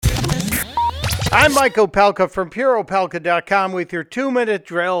I'm Mike Opelka from PureOpelka.com with your 2-minute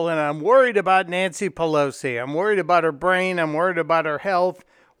drill, and I'm worried about Nancy Pelosi. I'm worried about her brain. I'm worried about her health.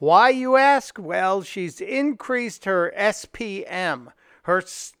 Why, you ask? Well, she's increased her SPM, her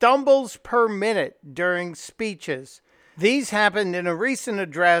stumbles per minute, during speeches. These happened in a recent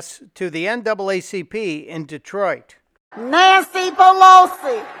address to the NAACP in Detroit. Nancy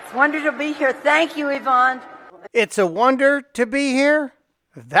Pelosi. It's a wonder to be here. Thank you, Yvonne. It's a wonder to be here?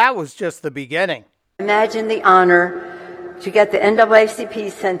 That was just the beginning. Imagine the honor to get the NAACP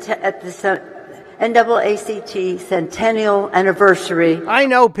centennial anniversary. I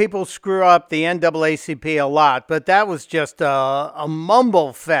know people screw up the NAACP a lot, but that was just a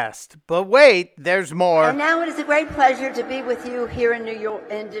mumble fest. But wait, there's more. And now it is a great pleasure to be with you here in New York,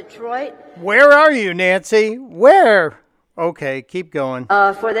 in Detroit. Where are you, Nancy? Where? Okay, keep going.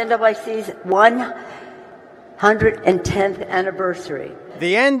 For the NAACP's 110th anniversary.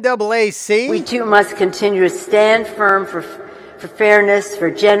 The NAAC? We too must continue to stand firm for fairness,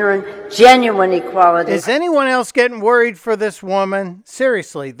 for genuine equality. Is anyone else getting worried for this woman?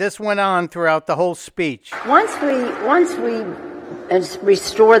 Seriously, this went on throughout the whole speech. Once we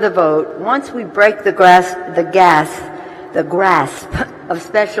restore the vote, once we break the grasp of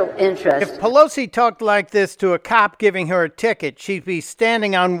special interest. If Pelosi talked like this to a cop giving her a ticket, she'd be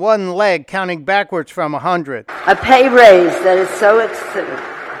standing on one leg counting backwards from 100. A pay raise that is so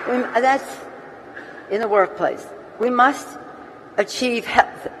that's in the workplace. We must achieve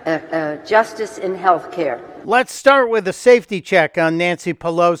justice in health care. Let's start with a safety check on Nancy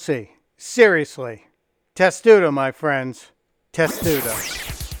Pelosi. Seriously. Testudo, my friends. Testudo.